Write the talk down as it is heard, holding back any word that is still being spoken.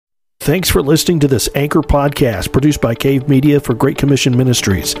Thanks for listening to this Anchor podcast produced by Cave Media for Great Commission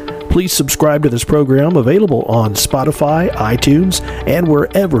Ministries. Please subscribe to this program, available on Spotify, iTunes, and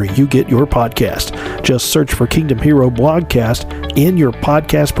wherever you get your podcast. Just search for Kingdom Hero Blogcast in your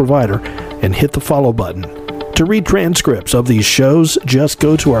podcast provider and hit the follow button. To read transcripts of these shows, just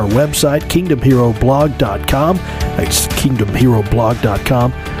go to our website, kingdomheroblog.com. That's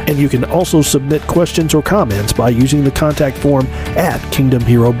kingdomheroblog.com. And you can also submit questions or comments by using the contact form at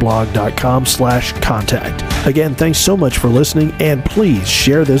kingdomheroblog.com/contact. Again, thanks so much for listening, and please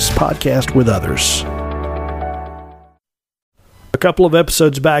share this podcast with others. A couple of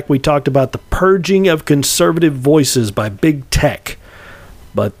episodes back, we talked about the purging of conservative voices by big tech.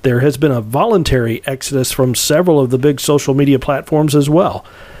 But there has been a voluntary exodus from several of the big social media platforms as well.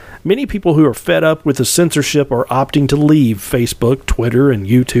 Many people who are fed up with the censorship are opting to leave Facebook, Twitter, and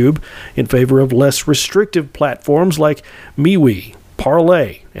YouTube in favor of less restrictive platforms like MeWe,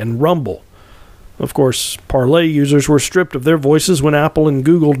 Parler, and Rumble. Of course, Parler users were stripped of their voices when Apple and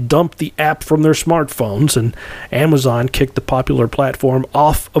Google dumped the app from their smartphones, and Amazon kicked the popular platform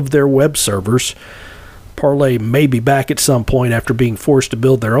off of their web servers. Parler may be back at some point after being forced to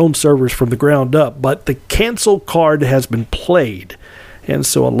build their own servers from the ground up, but the cancel card has been played, and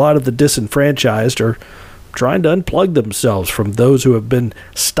so a lot of the disenfranchised are trying to unplug themselves from those who have been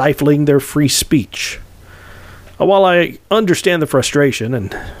stifling their free speech. While I understand the frustration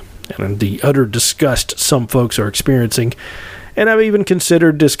and the utter disgust some folks are experiencing, and I've even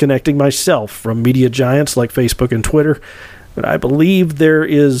considered disconnecting myself from media giants like Facebook and Twitter, but I believe there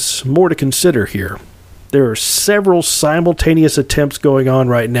is more to consider here. There are several simultaneous attempts going on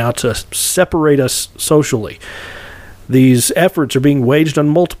right now to separate us socially. These efforts are being waged on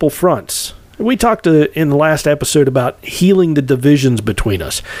multiple fronts. We talked in the last episode about healing the divisions between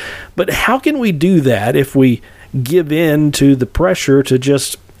us. But how can we do that if we give in to the pressure to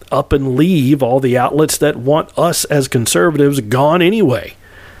just up and leave all the outlets that want us as conservatives gone anyway?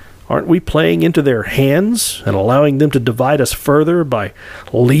 Aren't we playing into their hands and allowing them to divide us further by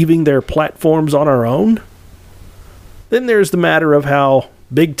leaving their platforms on our own? Then there's the matter of how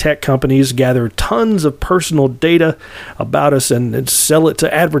big tech companies gather tons of personal data about us and sell it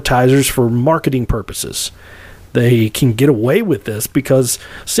to advertisers for marketing purposes. They can get away with this because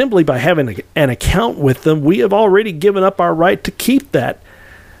simply by having an account with them, we have already given up our right to keep that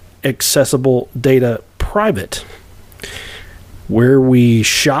accessible data private. Where we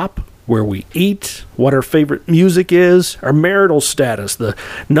shop, where we eat, what our favorite music is, our marital status, the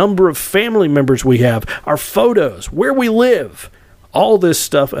number of family members we have, our photos, where we live. All this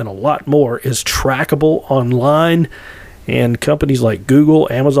stuff and a lot more is trackable online, and companies like Google,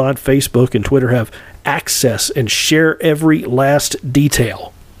 Amazon, Facebook, and Twitter have access and share every last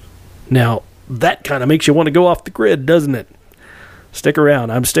detail. Now, that kind of makes you want to go off the grid, doesn't it? Stick around.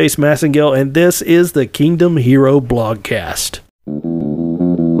 I'm Stace Massengale, and this is the Kingdom Hero Blogcast.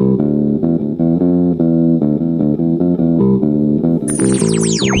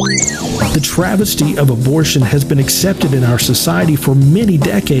 The travesty of abortion has been accepted in our society for many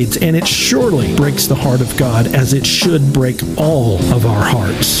decades, and it surely breaks the heart of God, as it should break all of our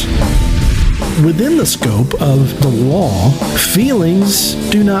hearts. Within the scope of the law, feelings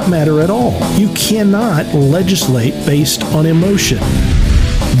do not matter at all. You cannot legislate based on emotion.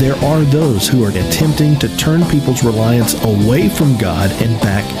 There are those who are attempting to turn people's reliance away from God and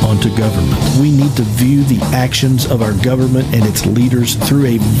back onto government. We need to view the actions of our government and its leaders through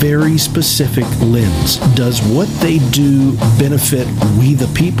a very specific lens. Does what they do benefit we the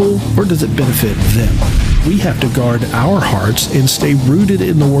people, or does it benefit them? We have to guard our hearts and stay rooted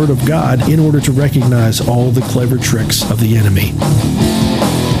in the Word of God in order to recognize all the clever tricks of the enemy.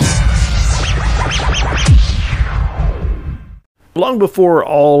 Long before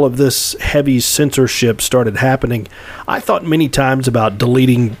all of this heavy censorship started happening, I thought many times about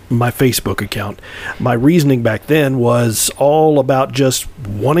deleting my Facebook account. My reasoning back then was all about just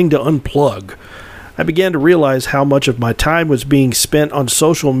wanting to unplug. I began to realize how much of my time was being spent on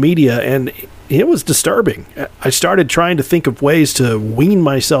social media, and it was disturbing. I started trying to think of ways to wean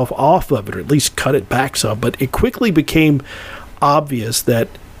myself off of it, or at least cut it back some, but it quickly became obvious that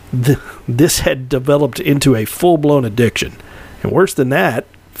this had developed into a full-blown addiction. And worse than that,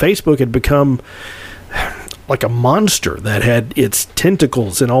 Facebook had become like a monster that had its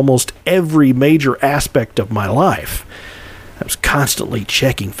tentacles in almost every major aspect of my life. I was constantly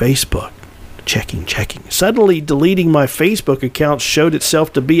checking Facebook, checking. Suddenly, deleting my Facebook account showed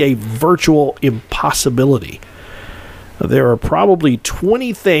itself to be a virtual impossibility. There are probably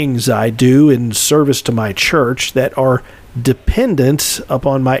 20 things I do in service to my church that are dependent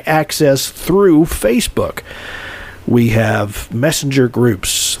upon my access through Facebook. We have messenger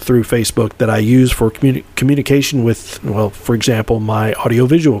groups through Facebook that I use for communication with, well, for example, my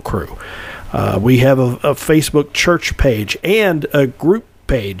audiovisual crew. We have a Facebook church page and a group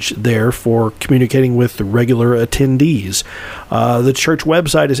page there for communicating with the regular attendees. The church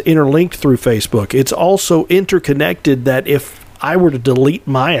website is interlinked through Facebook. It's also interconnected that if I were to delete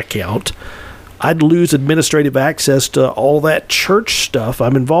my account, I'd lose administrative access to all that church stuff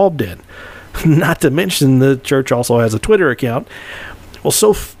I'm involved in. Not to mention the church also has a Twitter account. Well,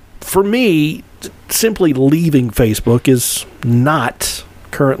 so for me, simply leaving Facebook is not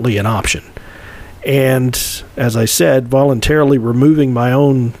currently an option. And as I said, voluntarily removing my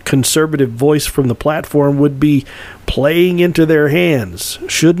own conservative voice from the platform would be playing into their hands.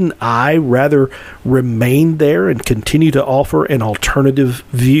 Shouldn't I rather remain there and continue to offer an alternative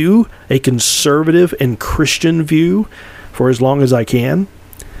view, a conservative and Christian view, for as long as I can?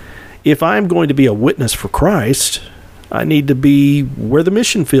 If I'm going to be a witness for Christ, I need to be where the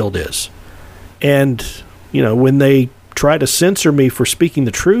mission field is. And, when they try to censor me for speaking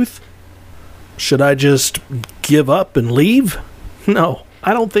the truth, should I just give up and leave? No,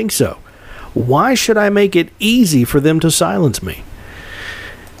 I don't think so. Why should I make it easy for them to silence me?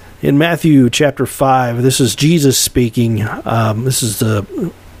 In Matthew chapter 5, this is Jesus speaking. This is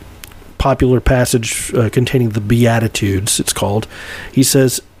the popular passage containing the Beatitudes, it's called. He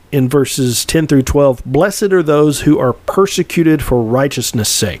says in verses 10 through 12, "Blessed are those who are persecuted for righteousness'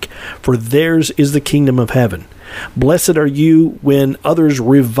 sake, for theirs is the kingdom of heaven. Blessed are you when others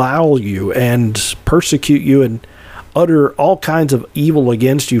revile you and persecute you and utter all kinds of evil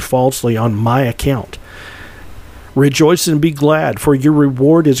against you falsely on my account. Rejoice and be glad, for your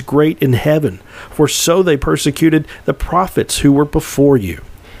reward is great in heaven, for so they persecuted the prophets who were before you."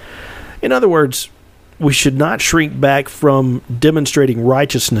 In other words, we should not shrink back from demonstrating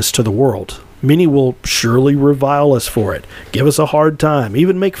righteousness to the world. Many will surely revile us for it, give us a hard time,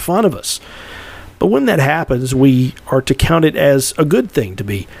 even make fun of us. But when that happens, we are to count it as a good thing to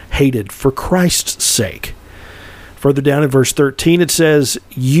be hated for Christ's sake. Further down in verse 13, it says,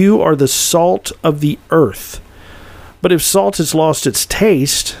 "You are the salt of the earth. But if salt has lost its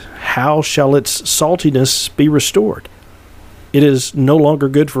taste, how shall its saltiness be restored? It is no longer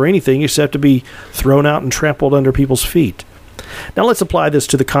good for anything except to be thrown out and trampled under people's feet." Now let's apply this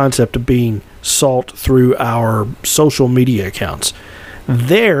to the concept of being salt through our social media accounts.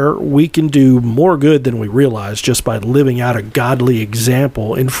 There, we can do more good than we realize just by living out a godly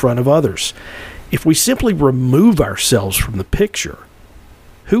example in front of others. If we simply remove ourselves from the picture,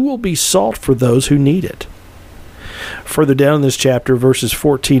 who will be salt for those who need it? Further down in this chapter, verses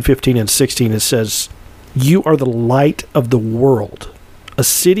 14, 15, and 16, it says, "You are the light of the world. A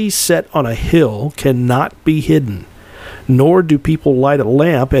city set on a hill cannot be hidden, nor do people light a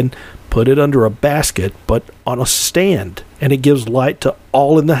lamp and put it under a basket, but on a stand, and it gives light to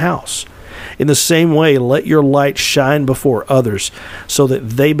all in the house. In the same way, let your light shine before others, so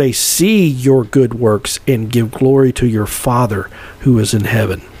that they may see your good works and give glory to your Father who is in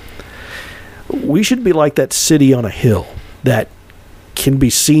heaven." We should be like that city on a hill that can be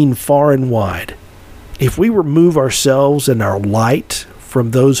seen far and wide. If we remove ourselves and our light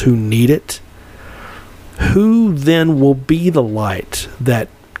from those who need it, who then will be the light that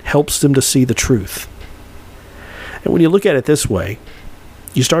helps them to see the truth? And when you look at it this way,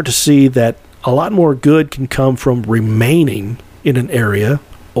 you start to see that a lot more good can come from remaining in an area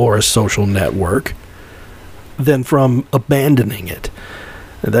or a social network than from abandoning it.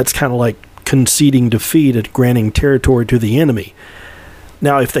 And that's kind of like conceding defeat and granting territory to the enemy.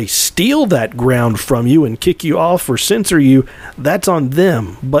 Now, if they steal that ground from you and kick you off or censor you, that's on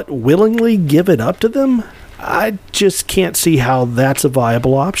them. But willingly give it up to them? I just can't see how that's a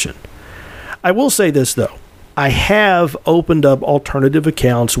viable option. I will say this, though. I have opened up alternative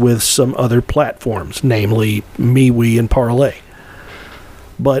accounts with some other platforms, namely MeWe and Parlay.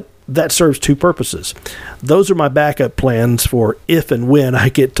 But that serves two purposes. Those are my backup plans for if and when I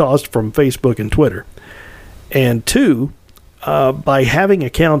get tossed from Facebook and Twitter. And two, by having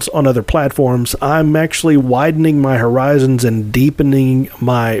accounts on other platforms, I'm actually widening my horizons and deepening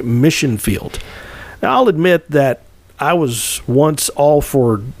my mission field. Now, I'll admit that I was once all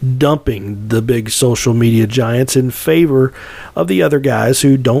for dumping the big social media giants in favor of the other guys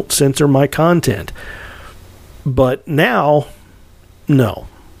who don't censor my content. But now, no.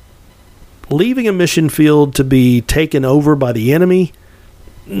 Leaving a mission field to be taken over by the enemy?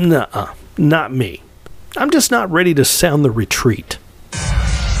 Nuh-uh, not me. I'm just not ready to sound the retreat.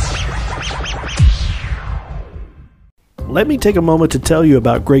 Let me take a moment to tell you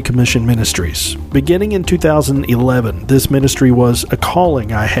about Great Commission Ministries. Beginning in 2011, this ministry was a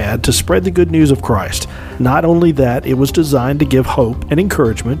calling I had to spread the good news of Christ. Not only that, it was designed to give hope and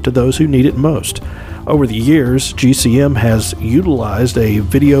encouragement to those who need it most. Over the years, GCM has utilized a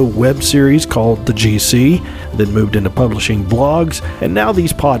video web series called The GC, then moved into publishing blogs, and now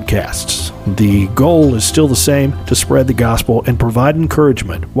these podcasts. The goal is still the same, to spread the gospel and provide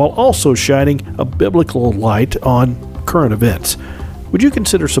encouragement, while also shining a biblical light on current events. Would you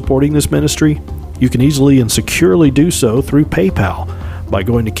consider supporting this ministry? You can easily and securely do so through PayPal by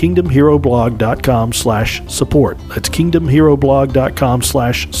going to kingdomheroblog.com/support. That's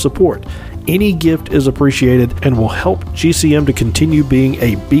kingdomheroblog.com/support. Any gift is appreciated and will help GCM to continue being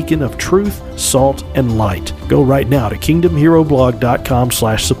a beacon of truth, salt, and light. Go right now to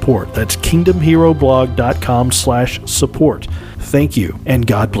kingdomheroblog.com/support. That's kingdomheroblog.com/support. Thank you, and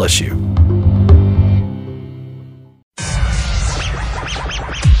God bless you.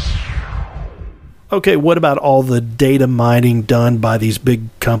 Okay, what about all the data mining done by these big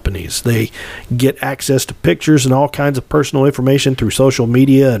companies? They get access to pictures and all kinds of personal information through social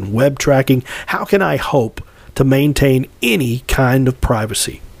media and web tracking. How can I hope to maintain any kind of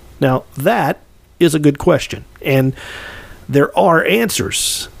privacy? Now, that is a good question, and there are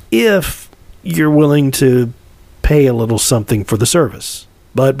answers if you're willing to pay a little something for the service.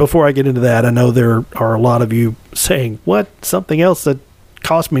 But before I get into that, I know there are a lot of you saying, what? Something else that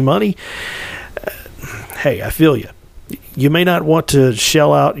costs me money? Hey, I feel you. You may not want to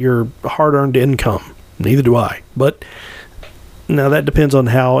shell out your hard-earned income. Neither do I. But now that depends on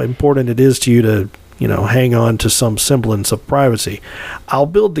how important it is to you to, hang on to some semblance of privacy. I'll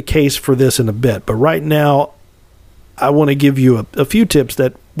build the case for this in a bit, but right now I want to give you a few tips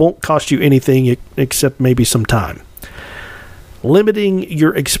that won't cost you anything except maybe some time. Limiting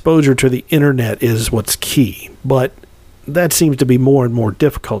your exposure to the internet is what's key, but that seems to be more and more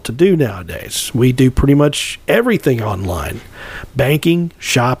difficult to do nowadays. We do pretty much everything online. Banking,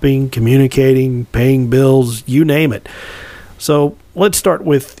 shopping, communicating, paying bills, you name it. So let's start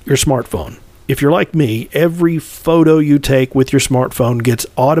with your smartphone. If you're like me, every photo you take with your smartphone gets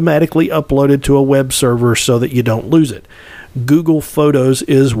automatically uploaded to a web server so that you don't lose it. Google Photos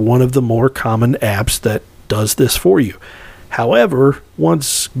is one of the more common apps that does this for you. However,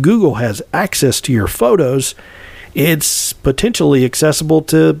 once Google has access to your photos, it's potentially accessible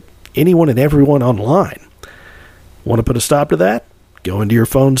to anyone and everyone online. Want to put a stop to that? Go into your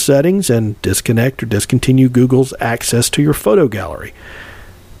phone settings and disconnect or discontinue Google's access to your photo gallery.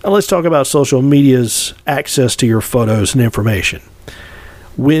 Now let's talk about social media's access to your photos and information.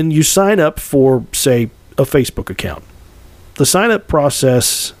 When you sign up for, say, a Facebook account, the sign-up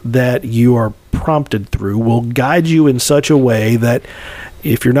process that you are prompted through will guide you in such a way that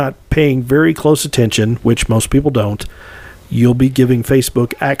if you're not paying very close attention, which most people don't, you'll be giving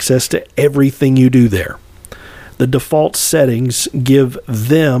Facebook access to everything you do there. The default settings give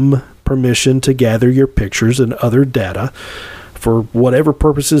them permission to gather your pictures and other data for whatever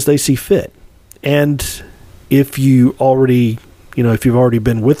purposes they see fit. And if you've already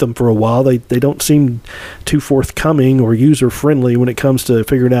been with them for a while, they don't seem too forthcoming or user-friendly when it comes to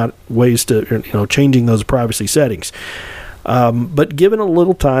figuring out ways to, changing those privacy settings. But given a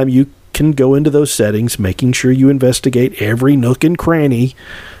little time, you can go into those settings, making sure you investigate every nook and cranny.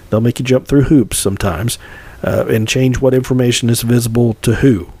 They'll make you jump through hoops sometimes, and change what information is visible to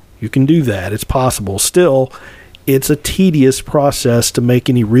who. You can do that. It's possible. Still, it's a tedious process to make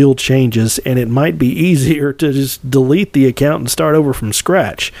any real changes, and it might be easier to just delete the account and start over from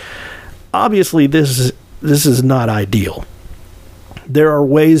scratch. Obviously, this is not ideal. There are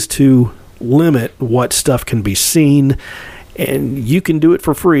ways to limit what stuff can be seen, and you can do it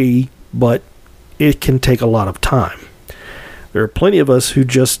for free, but it can take a lot of time. There are plenty of us who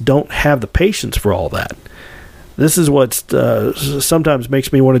just don't have the patience for all that. This is what sometimes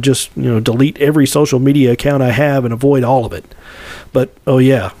makes me want to just delete every social media account I have and avoid all of it. But oh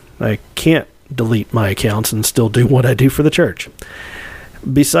yeah, I can't delete my accounts and still do what I do for the church.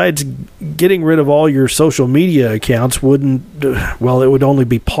 Besides, getting rid of all your social media accounts it would only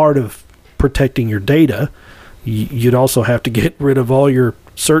be part of protecting your data. You'd also have to get rid of all your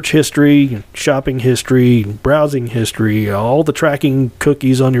search history, shopping history, browsing history, all the tracking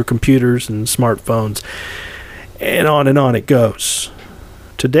cookies on your computers and smartphones, and on it goes.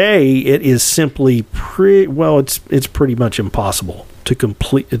 Today, it is simply it's pretty much impossible to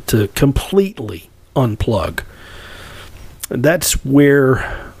completely unplug. That's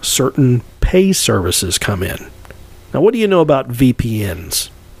where certain pay services come in. Now, what do you know about VPNs?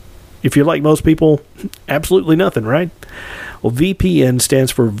 If you're like most people, absolutely nothing, right? Well, VPN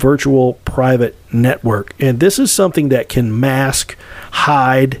stands for Virtual Private Network, and this is something that can mask,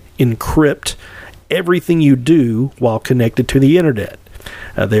 hide, encrypt everything you do while connected to the internet.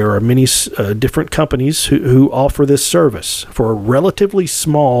 There are many different companies who offer this service. For a relatively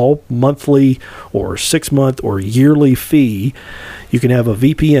small monthly or 6-month or yearly fee, you can have a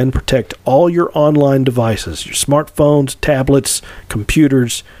VPN protect all your online devices, your smartphones, tablets,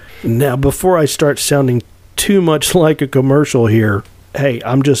 computers. Now, before I start sounding too much like a commercial here, hey,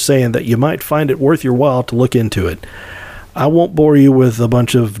 I'm just saying that you might find it worth your while to look into it. I won't bore you with a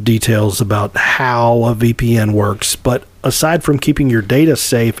bunch of details about how a VPN works, but aside from keeping your data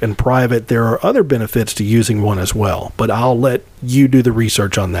safe and private, there are other benefits to using one as well. But I'll let you do the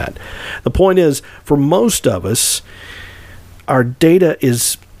research on that. The point is, for most of us, our data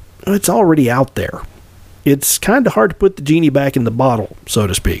it's already out there. It's kind of hard to put the genie back in the bottle, so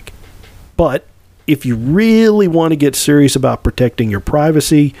to speak. But if you really want to get serious about protecting your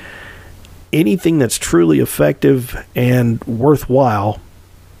privacy, anything that's truly effective and worthwhile,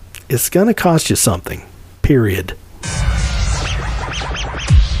 it's going to cost you something, period.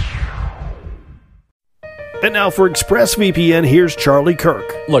 And now for ExpressVPN, here's Charlie Kirk.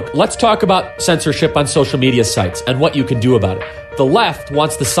 Look, let's talk about censorship on social media sites and what you can do about it. The left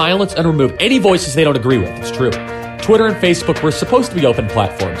wants to silence and remove any voices they don't agree with. It's true. Twitter and Facebook were supposed to be open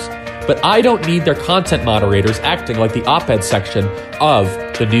platforms, but I don't need their content moderators acting like the op-ed section of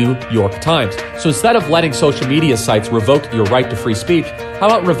the New York Times. So instead of letting social media sites revoke your right to free speech, how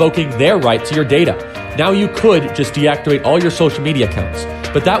about revoking their right to your data? Now you could just deactivate all your social media accounts,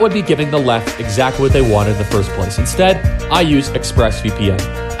 but that would be giving the left exactly what they wanted in the first place. Instead, I use ExpressVPN.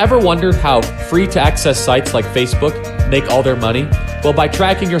 Ever wondered how free-to-access sites like Facebook make all their money? Well, by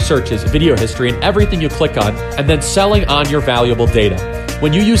tracking your searches, video history, and everything you click on, and then selling on your valuable data.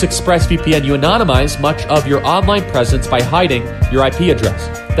 When you use ExpressVPN, you anonymize much of your online presence by hiding your IP address.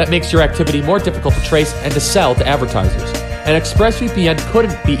 That makes your activity more difficult to trace and to sell to advertisers. And ExpressVPN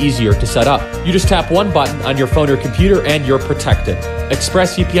couldn't be easier to set up. You just tap one button on your phone or computer and you're protected.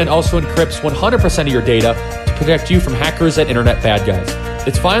 ExpressVPN also encrypts 100% of your data to protect you from hackers and internet bad guys.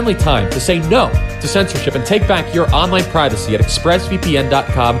 It's finally time to say no to censorship and take back your online privacy at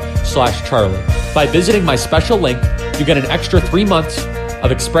expressvpn.com/Charlie. By visiting my special link, you get an extra 3 months of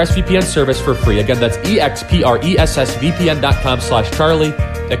ExpressVPN service for free. Again, that's expressvpn.com/Charlie,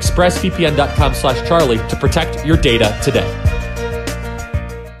 expressvpn.com/Charlie to protect your data today.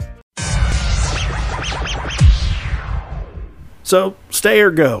 So, stay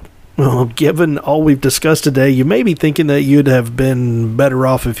or go? Well, given all we've discussed today, you may be thinking that you'd have been better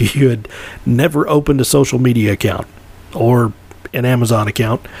off if you had never opened a social media account, or an Amazon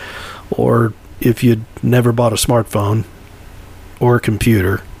account, or if you'd never bought a smartphone or a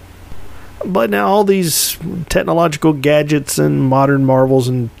computer. But now all these technological gadgets and modern marvels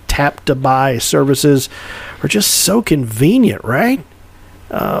and tap-to-buy services are just so convenient, right?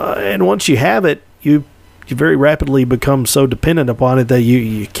 And once you have it, you very rapidly become so dependent upon it that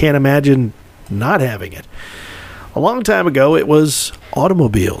you can't imagine not having it. A long time ago, it was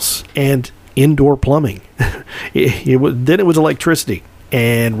automobiles and indoor plumbing. Then it was electricity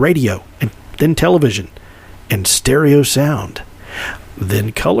and radio, and then television and stereo sound.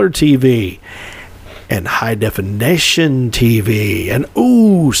 Then color TV and high definition TV and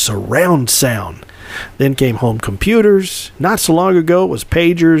surround sound. Then came home computers. Not so long ago, it was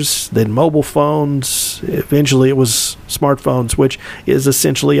pagers, then mobile phones. Eventually, it was smartphones, which is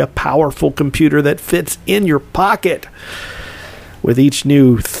essentially a powerful computer that fits in your pocket. With each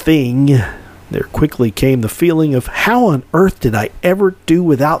new thing, there quickly came the feeling of, how on earth did I ever do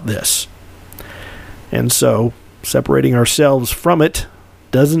without this? And so, separating ourselves from it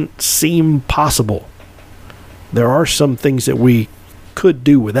doesn't seem possible. There are some things that we could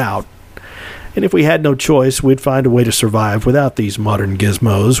do without. And if we had no choice, we'd find a way to survive without these modern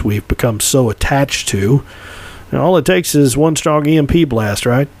gizmos we've become so attached to. And all it takes is one strong EMP blast,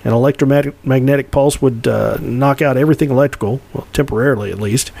 right? An electromagnetic pulse would knock out everything electrical, well, temporarily at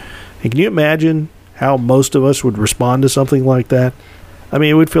least. And can you imagine how most of us would respond to something like that? I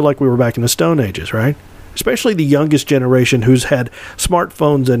mean, it would feel like we were back in the Stone Ages, right? Especially the youngest generation who's had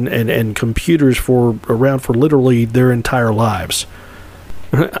smartphones and computers around for literally their entire lives.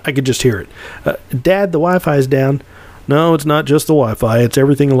 I could just hear it. Dad, the Wi-Fi is down. No, it's not just the Wi-Fi. It's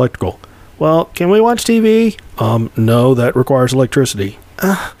everything electrical. Well, can we watch TV? No, that requires electricity.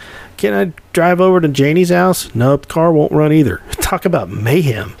 Can I drive over to Janie's house? Nope, the car won't run either. Talk about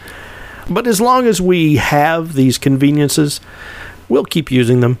mayhem. But as long as we have these conveniences, we'll keep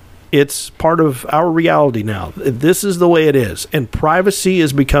using them. It's part of our reality now. This is the way it is. And privacy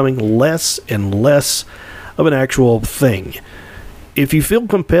is becoming less and less of an actual thing. If you feel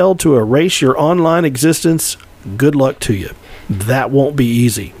compelled to erase your online existence, good luck to you. That won't be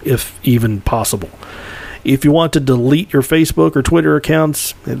easy, if even possible. If you want to delete your Facebook or Twitter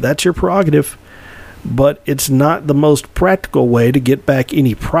accounts, that's your prerogative. But it's not the most practical way to get back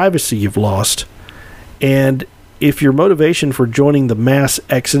any privacy you've lost. And if your motivation for joining the mass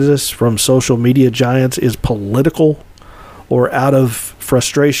exodus from social media giants is political or out of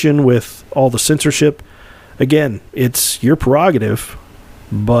frustration with all the censorship, again, it's your prerogative.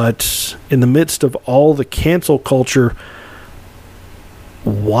 But in the midst of all the cancel culture,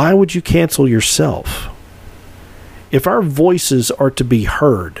 why would you cancel yourself? If our voices are to be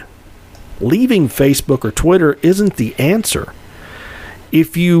heard, leaving Facebook or Twitter isn't the answer.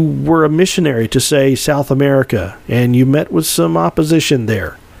 If you were a missionary to, say, South America, and you met with some opposition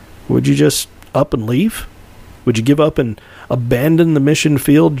there, would you just up and leave? Would you give up and abandon the mission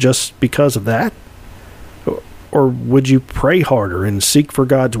field just because of that? Or would you pray harder and seek for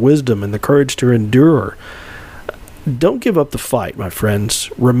God's wisdom and the courage to endure? Don't give up the fight, my friends.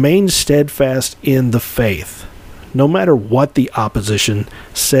 Remain steadfast in the faith, no matter what the opposition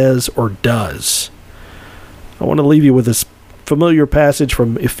says or does. I want to leave you with this familiar passage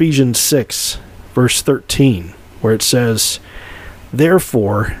from Ephesians 6, verse 13, where it says,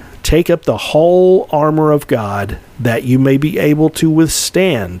 "Therefore, take up the whole armor of God, that you may be able to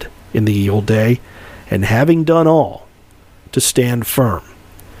withstand in the evil day, and having done all, to stand firm."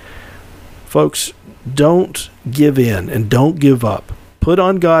 Folks, don't give in and don't give up. Put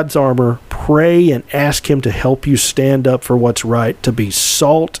on God's armor, pray, and ask Him to help you stand up for what's right, to be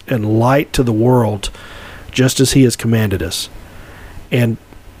salt and light to the world, just as He has commanded us. And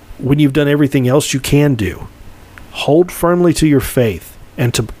when you've done everything else you can do, hold firmly to your faith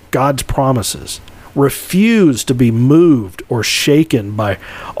and to God's promises. Refuse to be moved or shaken by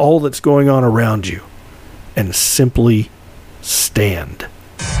all that's going on around you, and simply stand.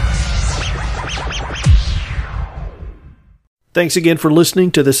 Thanks again for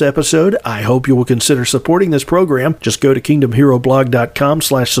listening to this episode. I hope you will consider supporting this program. Just go to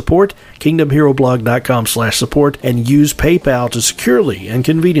kingdomheroblog.com/support, kingdomheroblog.com/support, and use PayPal to securely and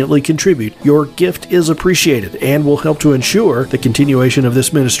conveniently contribute. Your gift is appreciated and will help to ensure the continuation of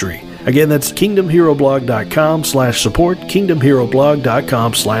this ministry. Again, that's kingdomheroblog.com/support,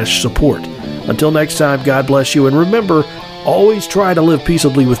 kingdomheroblog.com/support. Until next time, God bless you, and remember, always try to live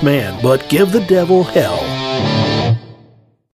peaceably with man, but give the devil hell.